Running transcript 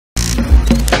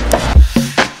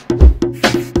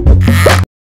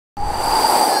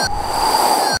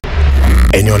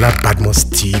Eniola Badmus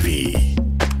TV.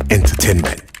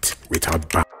 Entertainment without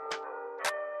bounds.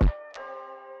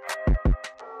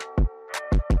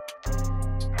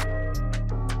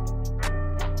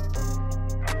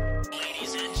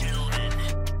 Ladies and gentlemen.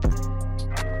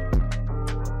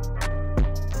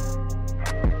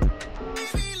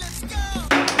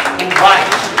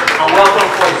 Invite and welcome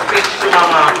for a speech to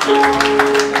Mama,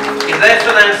 His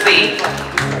Excellency.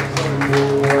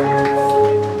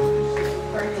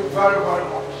 Thank you very, very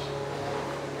much.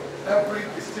 Every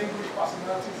distinguished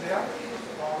personalities here,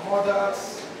 our mothers,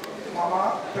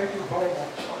 Mama, thank you very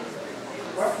much.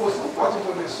 Well, for some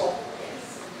particular song,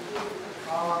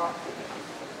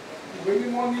 when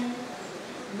you money,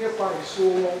 never so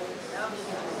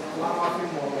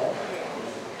laughing more.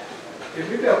 If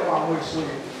you don't want to so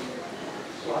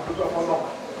I do not know.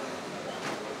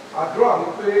 I draw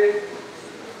and play.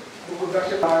 And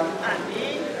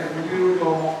you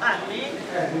know, and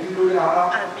you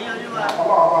know,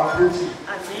 about Peruzzi.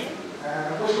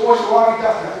 And those who want to just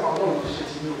have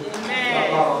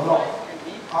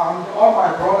and all my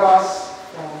brothers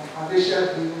from Adesha,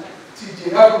 TJ,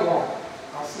 everyone,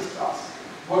 our sisters,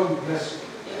 God will bless you.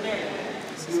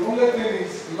 The only thing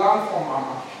is learn from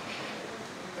Mama.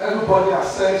 Everybody has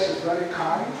said she's very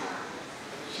kind,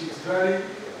 she's very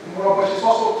moral, but she's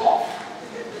also tough.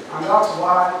 And that's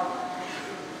why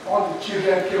all the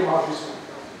children came out this way.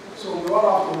 So we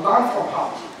all have to learn from her.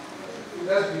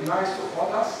 Let's be nice to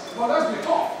others, but let's be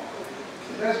tough.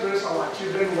 Let's raise our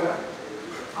children well.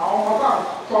 Our mother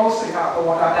don't say her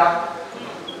or dada.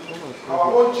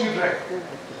 Our own children.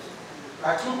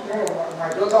 I took one of my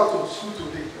daughter to school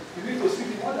today. You need to see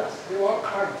the mothers. They were all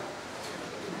crying.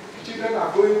 Children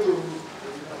are going to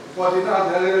body now.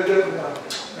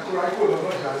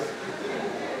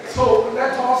 So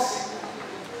let us.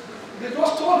 They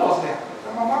just told us there.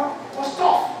 And Mama was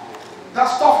tough.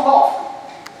 That's tough love.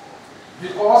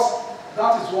 Because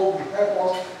that is what will help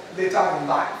us later in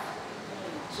life.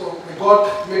 So may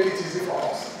God make it easy for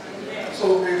us.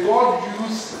 So may God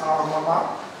use our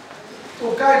Mama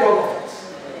to guide all of us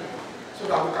so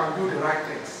that we can do the right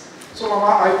things. So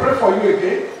Mama, I pray for you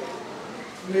again.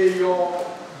 May your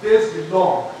days be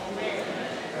long.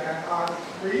 And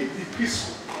may it be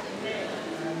peaceful.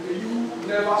 And may you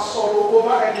never sorrow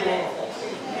over any one of us.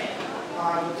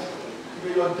 And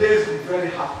may your days be very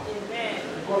happy. May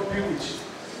God be with you.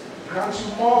 Grant you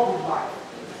more good life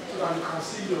so that you can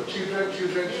see your children in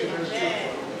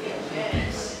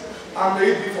peace. And may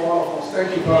it be for all of us. Thank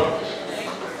you very much.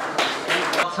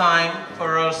 Time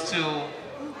for us to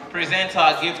present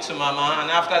our gift to Mama,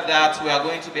 and after that we are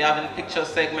going to be having picture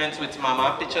segments with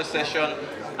Mama, picture session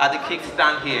at the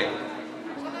kickstand here.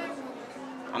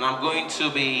 And I'm going to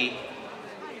be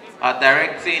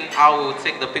directing how we'll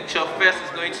take the picture. First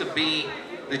is going to be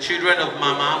the children of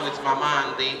Mama, with Mama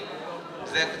and the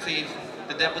executive,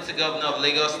 the Deputy Governor of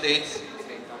Lagos State.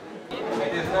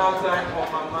 It is now time for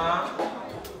Mama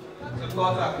to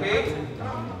cut her cake.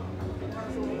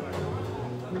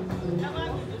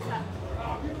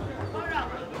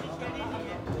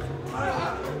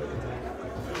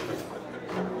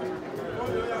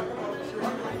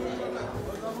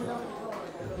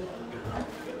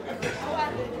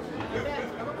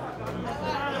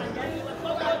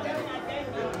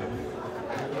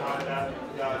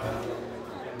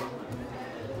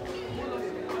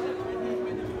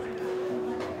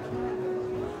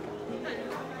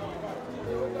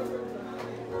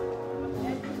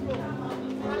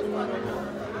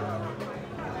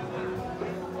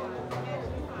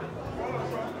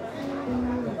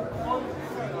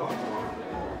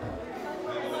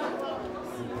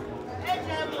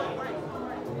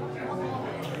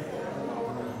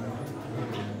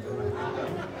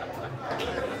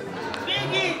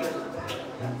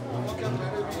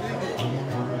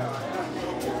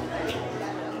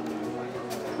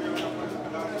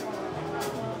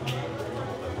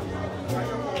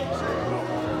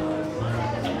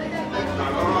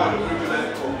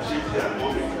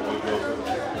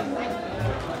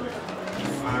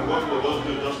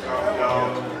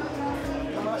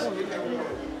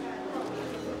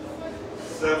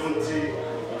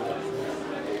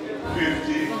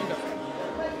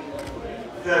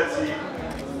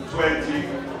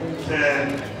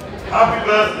 Happy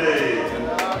birthday!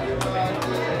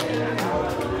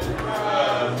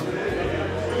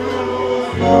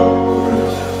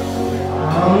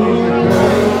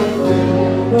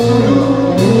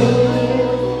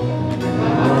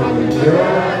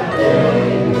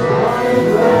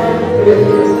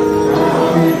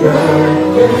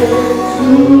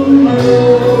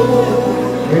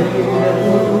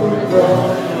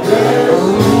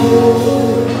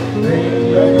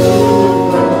 Thank you.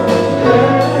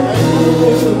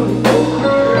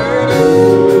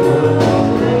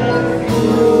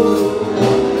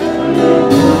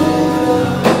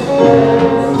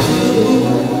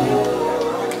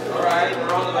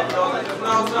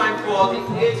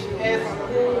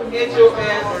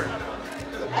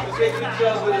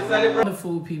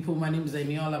 wonderful people. My name is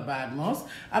Eniola Badmus,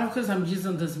 and of course I'm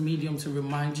using this medium to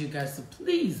remind you guys to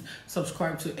please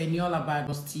subscribe to Eniola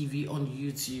Badmus TV on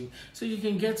YouTube, so you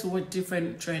can get to what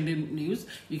different trending news,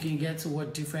 you can get to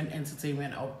what different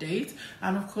entertainment updates,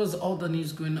 and of course all the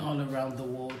news going all around the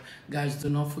world. Guys, do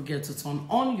not forget to turn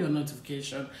on your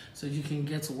notification so you can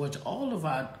get to watch all of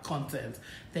our content.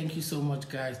 Thank you so much,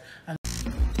 guys. And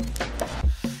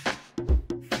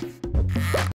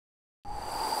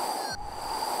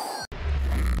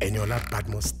Eniola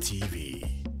Badmus TV,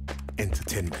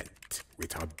 entertainment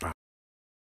without bounds.